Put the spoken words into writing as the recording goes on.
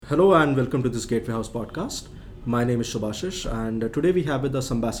Hello and welcome to this Gateway House podcast. My name is Shubhashish, and today we have with us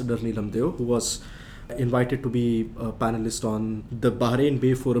Ambassador Neelam Deo, who was invited to be a panelist on the Bahrain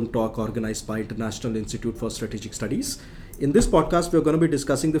Bay Forum talk organized by International Institute for Strategic Studies. In this podcast, we are going to be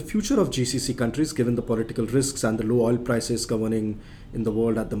discussing the future of GCC countries given the political risks and the low oil prices governing in the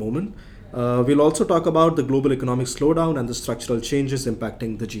world at the moment. We'll also talk about the global economic slowdown and the structural changes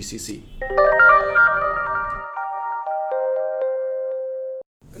impacting the GCC.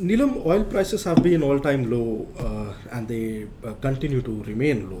 Neelam, oil prices have been all-time low and they continue to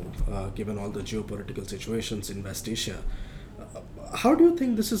remain low given all the geopolitical situations in West Asia. How do you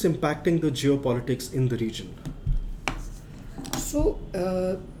think this is impacting the geopolitics in the region? So,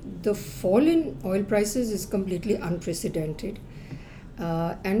 the fall in oil prices is completely unprecedented,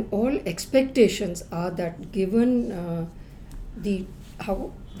 and all expectations are that given the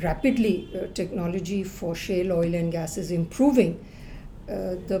how rapidly technology for shale oil and gas is improving,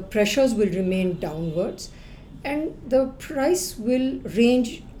 the pressures will remain downwards and the price will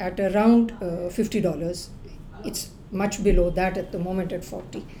range at around $50. It's much below that at the moment at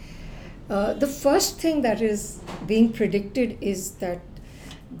 40. The first thing that is being predicted is that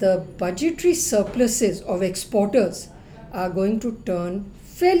the budgetary surpluses of exporters are going to turn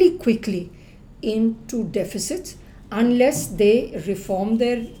fairly quickly into deficits unless they reform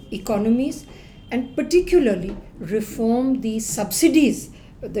their economies and particularly reform the subsidies,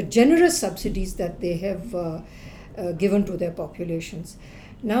 the generous subsidies that they have given to their populations.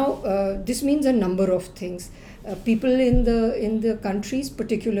 Now, this means a number of things. People in the countries,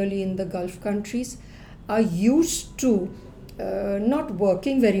 particularly in the Gulf countries, are used to not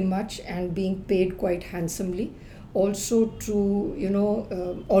working very much and being paid quite handsomely. Also to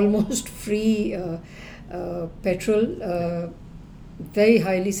almost free petrol. Very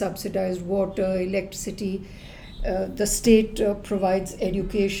highly subsidized water, electricity. The state provides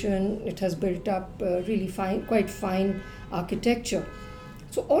education. It has built up really quite fine architecture.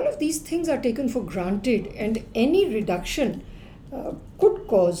 So all of these things are taken for granted, and any reduction could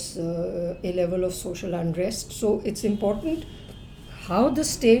cause a level of social unrest. So it's important how the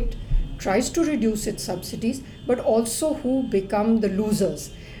state tries to reduce its subsidies, but also who become the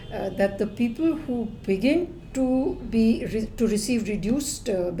losers. That the people who begin to receive reduced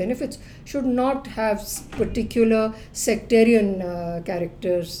benefits should not have particular sectarian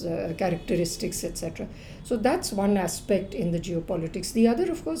characteristics, etc. So that's one aspect in the geopolitics. The other,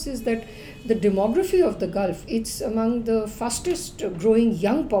 of course, is that the demography of the Gulf, it's among the fastest growing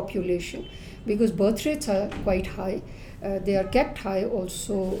young population because birth rates are quite high. They are kept high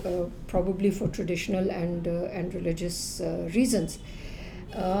also probably for traditional and religious reasons.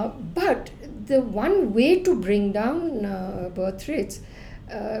 But the one way to bring down birth rates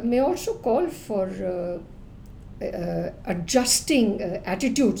may also call for adjusting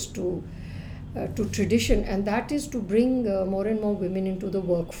attitudes to tradition, and that is to bring more and more women into the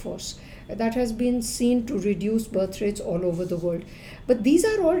workforce. That has been seen to reduce birth rates all over the world. But these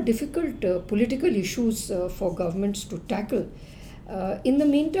are all difficult political issues for governments to tackle. In the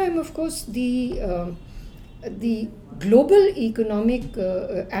meantime, of course, the global economic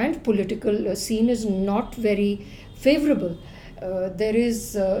and political scene is not very favorable. There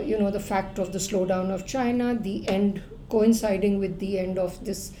is, the fact of the slowdown of China, the end coinciding with the end of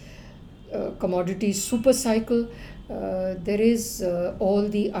this commodity super cycle. There is all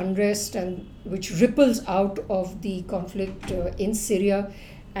the unrest and which ripples out of the conflict in Syria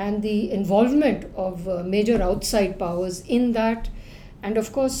and the involvement of major outside powers in that. And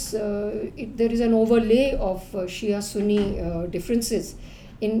of course, there is an overlay of Shia-Sunni differences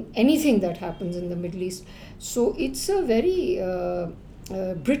in anything that happens in the Middle East. So it's a very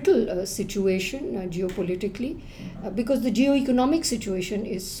brittle situation geopolitically because the geo-economic situation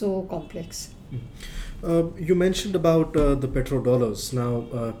is so complex. You mentioned about the petrodollars.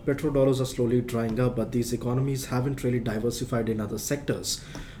 Now, petrodollars are slowly drying up, but these economies haven't really diversified in other sectors.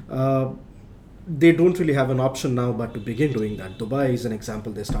 They don't really have an option now but to begin doing that. Dubai is an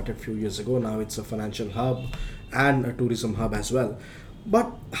example. They started a few years ago. Now it's a financial hub and a tourism hub as well.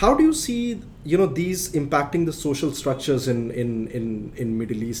 But how do you see these impacting the social structures in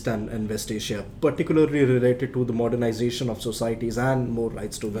Middle East and West Asia, particularly related to the modernization of societies and more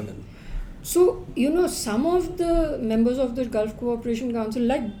rights to women? So, some of the members of the Gulf Cooperation Council,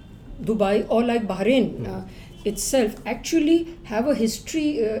 like Dubai or like Bahrain, itself actually have a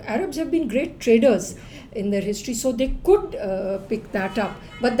history. Arabs have been great traders in their history, so they could pick that up.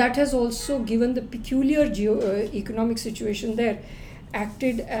 But that has also, given the peculiar economic situation there,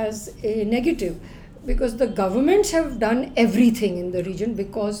 acted as a negative because the governments have done everything in the region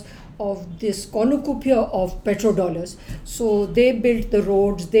because of this cornucopia of petrodollars. So they build the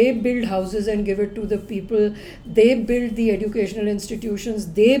roads, they build houses and give it to the people, they build the educational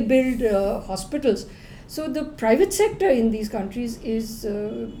institutions, they build hospitals. So the private sector in these countries is,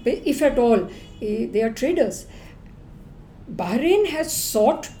 if at all, they are traders. Bahrain has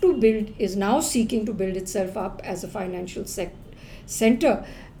sought to build, is now seeking to build itself up as a financial center,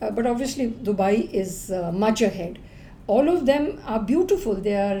 but obviously Dubai is much ahead. All of them are beautiful.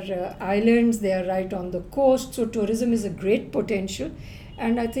 They are islands, they are right on the coast, so tourism is a great potential,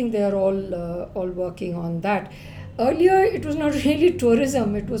 and I think they are all working on that. Earlier, it was not really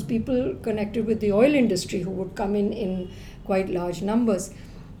tourism, it was people connected with the oil industry who would come in quite large numbers.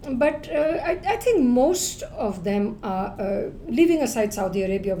 But I think most of them are, leaving aside Saudi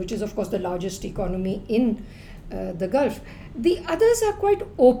Arabia, which is, of course, the largest economy in the Gulf, the others are quite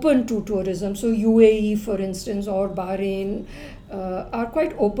open to tourism. So, UAE, for instance, or Bahrain are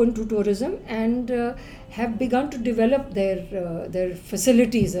quite open to tourism and have begun to develop their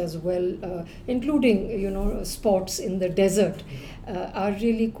facilities as well, including spots in the desert, are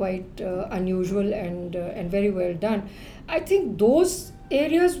really quite unusual and very well done. I think those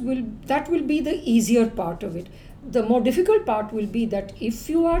areas will be the easier part of it. The more difficult part will be that if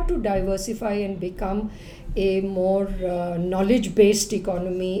you are to diversify and become a more knowledge-based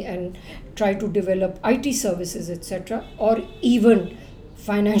economy and try to develop IT services, etc., or even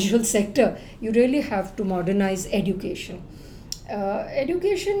financial sector, you really have to modernize education.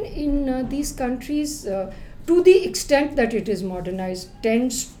 Education in these countries, to the extent that it is modernized,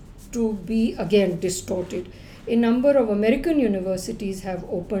 tends to be again distorted. A number of American universities have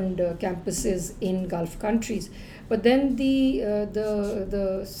opened campuses in Gulf countries, but then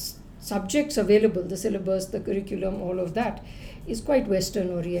the subjects available, the syllabus, the curriculum, all of that is quite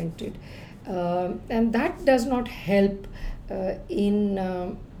Western oriented, and that does not help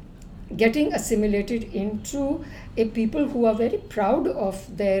in getting assimilated into a people who are very proud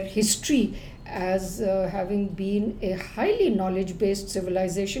of their history as having been a highly knowledge-based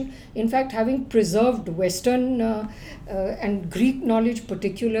civilization, in fact having preserved Western and Greek knowledge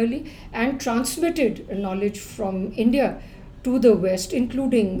particularly, and transmitted knowledge from India to the West,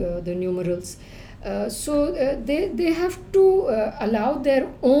 including the numerals. So they have to allow their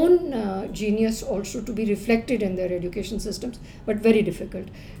own genius also to be reflected in their education systems, but very difficult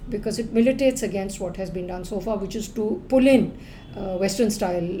because it militates against what has been done so far, which is to pull in Western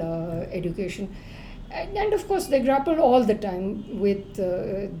style education. And of course, they grapple all the time with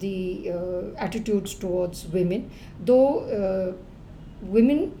the attitudes towards women, though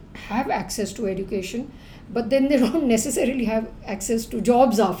women have access to education, but then they don't necessarily have access to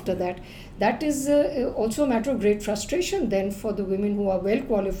jobs after that. That is also a matter of great frustration then for the women who are well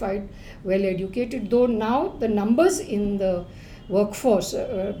qualified, well educated, though now the numbers in the workforce,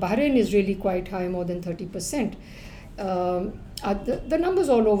 Bahrain is really quite high, more than 30%. The numbers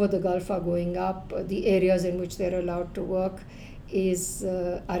all over the Gulf are going up. The areas in which they're allowed to work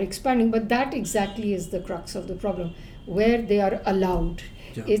are expanding, but that exactly is the crux of the problem, where they are allowed.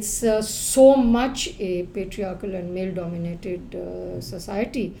 Yeah. It's so much a patriarchal and male-dominated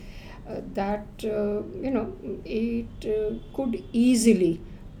society that it could easily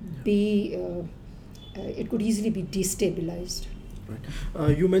be destabilized.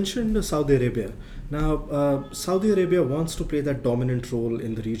 Right. You mentioned Saudi Arabia. Now, Saudi Arabia wants to play that dominant role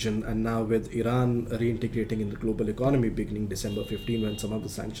in the region, and now with Iran reintegrating in the global economy beginning December 15, when some of the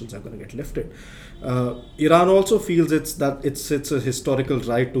sanctions are going to get lifted, Iran also feels it's a historical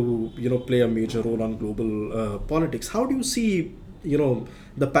right to play a major role on global politics. How do you see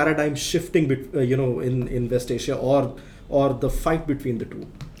the paradigm shifting in West Asia or the fight between the two?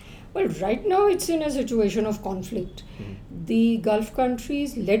 Well, right now it's in a situation of conflict. Mm-hmm. The Gulf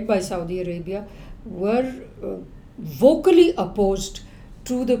countries, led by Saudi Arabia, were vocally opposed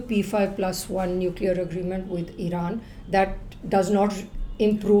to the P5+1 nuclear agreement with Iran. That does not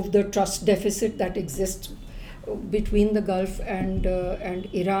improve the trust deficit that exists between the Gulf and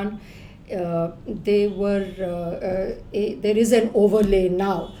Iran. There is an overlay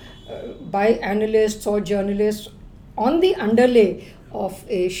now by analysts or journalists on the underlay of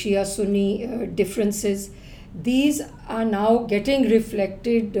a Shia-Sunni differences. These are now getting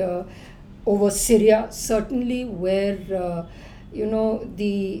reflected over Syria, certainly, where the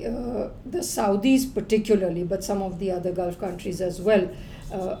Saudis particularly, but some of the other Gulf countries as well,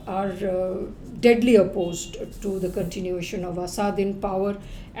 are deadly opposed to the continuation of Assad in power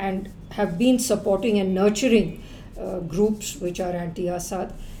and have been supporting and nurturing groups which are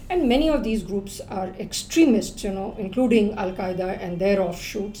anti-Assad. And many of these groups are extremists, including Al-Qaeda and their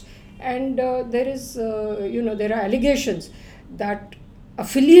offshoots. And there are allegations that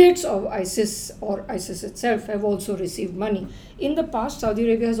affiliates of ISIS or ISIS itself have also received money. In the past, Saudi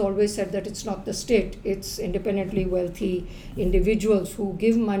Arabia has always said that it's not the state, it's independently wealthy individuals who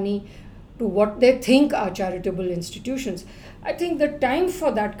give money to what they think are charitable institutions. I think the time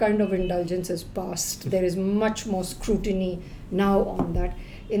for that kind of indulgence has passed. There is much more scrutiny now on that.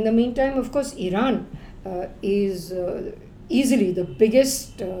 In the meantime, of course, Iran is easily the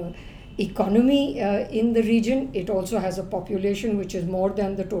biggest economy in the region. It also has a population which is more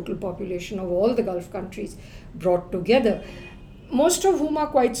than the total population of all the Gulf countries brought together, most of whom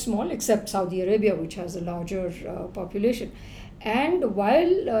are quite small, except Saudi Arabia, which has a larger population. And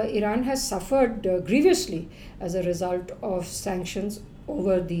while Iran has suffered grievously as a result of sanctions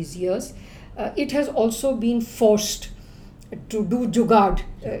over these years, it has also been forced to do jugad,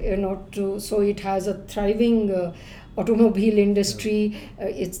 so it has a thriving automobile industry.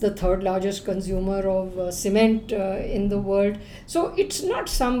 It's the third largest consumer of cement in the world. So it's not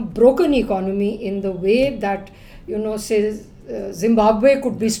some broken economy in the way that, say, Zimbabwe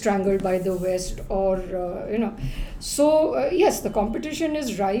could be strangled by the West, or So yes, the competition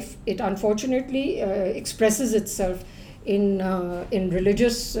is rife. It unfortunately expresses itself in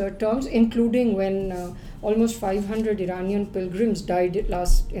religious terms, including when almost 500 Iranian pilgrims died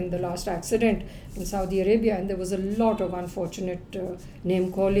in the last accident in Saudi Arabia, and there was a lot of unfortunate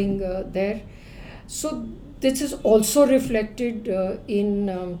name calling there. So this is also reflected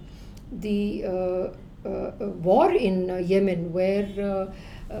in the war in Yemen, where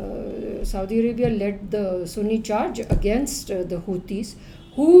Saudi Arabia led the Sunni charge against the Houthis,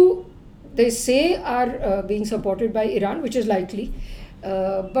 who they say are being supported by Iran, which is likely,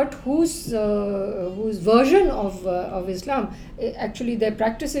 but whose version of Islam, actually their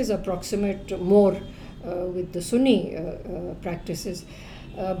practices approximate more with the Sunni practices.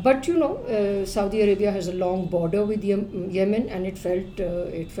 But Saudi Arabia has a long border with Yemen, and it felt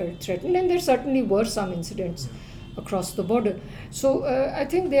threatened, and there certainly were some incidents across the border. So I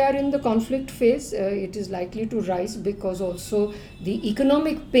think they are in the conflict phase. It is likely to rise because also the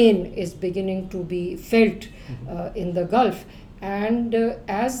economic pain is beginning to be felt in the Gulf. And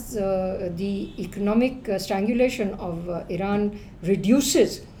as the economic strangulation of Iran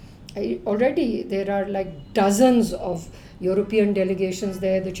reduces, already there are like dozens of European delegations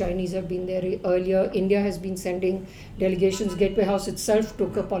there. The Chinese have been there earlier. India has been sending delegations. Gateway House itself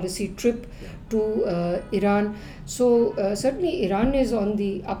took a policy trip to Iran. So certainly Iran is on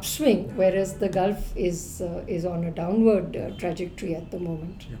the upswing, whereas the Gulf is on a downward trajectory at the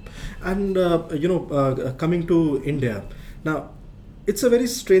moment. Yeah. And coming to India now, it's a very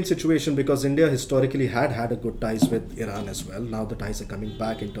strange situation because India historically had a good ties with Iran as well. Now the ties are coming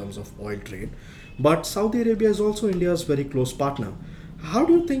back in terms of oil trade. But Saudi Arabia is also India's very close partner. How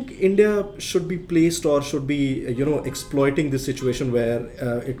do you think India should be placed, or should be, exploiting this situation where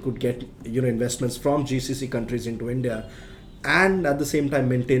it could get, investments from GCC countries into India, and at the same time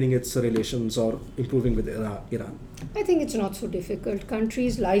maintaining its relations or improving with Iran? I think it's not so difficult.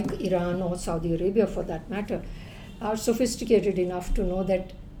 Countries like Iran or Saudi Arabia, for that matter, are sophisticated enough to know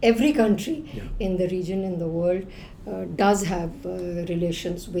that every country in the region, in the world, does have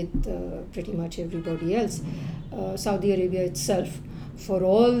relations with pretty much everybody else. Saudi Arabia itself, for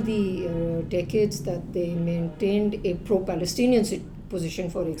all the decades that they maintained a pro-Palestinian position,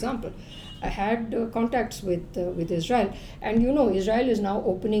 for example, I had contacts with Israel, and Israel is now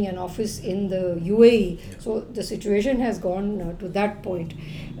opening an office in the UAE. So the situation has gone to that point.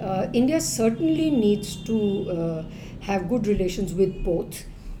 India certainly needs to have good relations with both.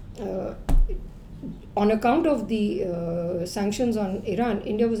 On account of the sanctions on Iran,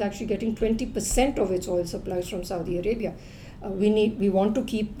 India was actually getting 20% of its oil supplies from Saudi Arabia. We want to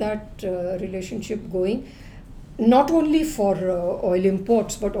keep that relationship going, not only for oil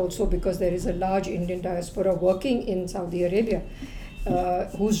imports, but also because there is a large Indian diaspora working in Saudi Arabia,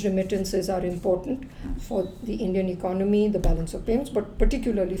 whose remittances are important for the Indian economy, the balance of payments, but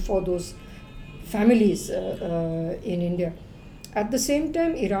particularly for those families in India. At the same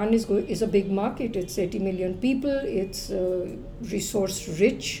time, Iran is a big market. It's 80 million people. It's resource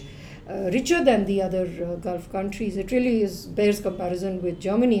rich, richer than the other Gulf countries. It really bears comparison with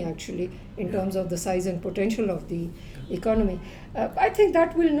Germany, actually, in terms of the size and potential of the economy. I think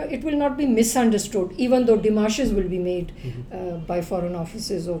that it will not be misunderstood, even though démarches will be made by foreign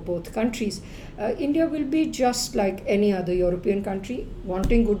offices of both countries. India will be just like any other European country,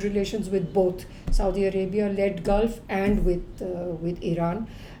 wanting good relations with both Saudi Arabia-led Gulf and with Iran.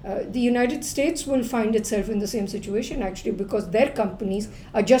 The United States will find itself in the same situation, actually, because their companies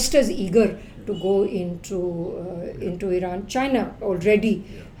are just as eager to go into Iran. China already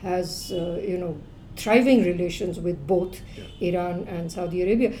has thriving relations with both Iran and Saudi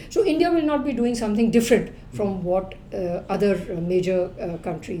Arabia. So India will not be doing something different from what other major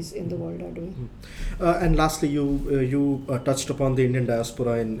countries in the world are doing. And lastly, you touched upon the Indian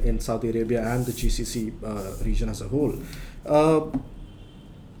diaspora in Saudi Arabia and the GCC region as a whole.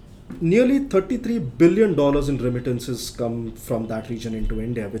 Nearly $33 billion in remittances come from that region into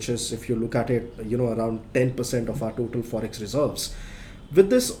India, which is, if you look at it, around 10% of our total forex reserves. With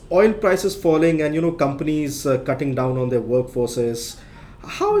this oil prices falling and, companies cutting down on their workforces,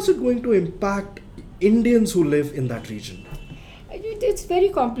 how is it going to impact Indians who live in that region? It's very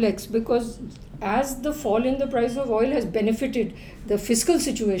complex, because as the fall in the price of oil has benefited the fiscal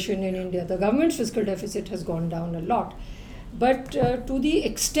situation in India, the government's fiscal deficit has gone down a lot. But to the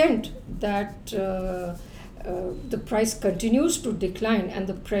extent that the price continues to decline and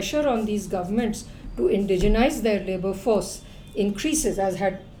the pressure on these governments to indigenize their labor force increases, as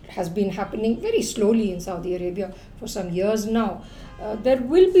has been happening very slowly in Saudi Arabia for some years now, there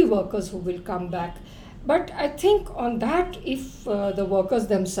will be workers who will come back. But I think on that, if the workers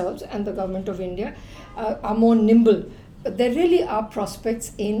themselves and the government of India are more nimble, there really are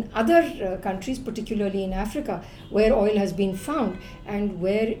prospects in other countries, particularly in Africa, where oil has been found and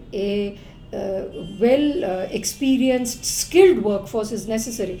where a experienced, skilled workforce is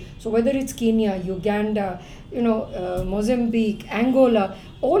necessary. So whether it's Kenya, Uganda, Mozambique, Angola,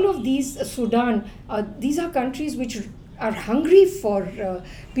 all of these, Sudan, these are countries which are hungry for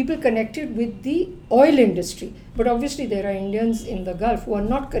people connected with the oil industry. But obviously there are Indians in the Gulf who are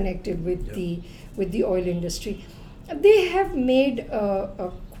not connected with the oil industry. They have made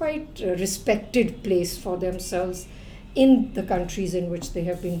a quite respected place for themselves in the countries in which they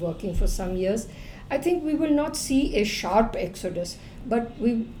have been working for some years. I think we will not see a sharp exodus, but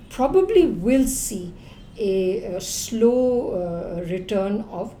we probably will see a slow return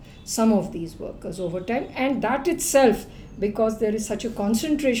of some of these workers over time. And that itself, because there is such a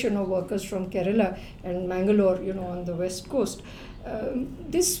concentration of workers from Kerala and Mangalore, on the west coast,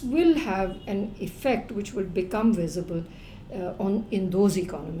 this will have an effect which will become visible in those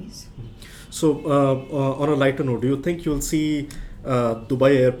economies. So, on a lighter note, do you think you'll see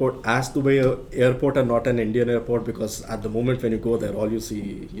Dubai Airport as Dubai Airport and not an Indian airport? Because at the moment when you go there, all you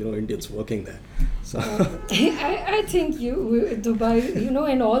see, Indians working there. So I think Dubai,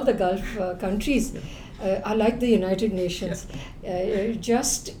 and all the Gulf countries are like the United Nations.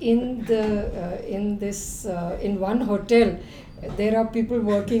 Just in one hotel, there are people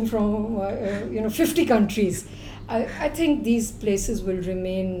working from 50 countries. I think these places will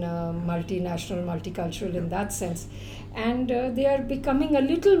remain multinational, multicultural in that sense. And they are becoming a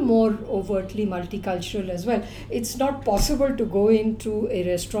little more overtly multicultural as well. It's not possible to go into a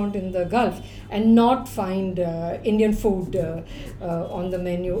restaurant in the Gulf and not find Indian food on the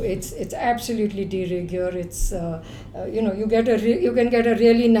menu. It's absolutely de rigueur. It's you can get a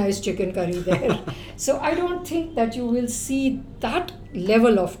really nice chicken curry there. So I don't think that you will see that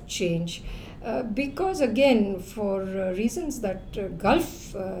level of change. Because again, for reasons that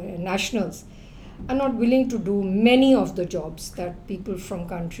Gulf nationals are not willing to do many of the jobs that people from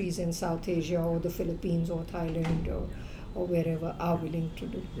countries in South Asia or the Philippines or Thailand or wherever are willing to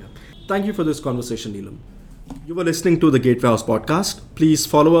do. Yeah. Thank you for this conversation, Neelam. You were listening to the Gateway House podcast. Please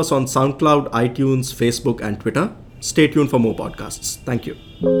follow us on SoundCloud, iTunes, Facebook and Twitter. Stay tuned for more podcasts. Thank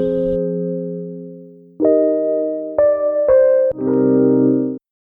you.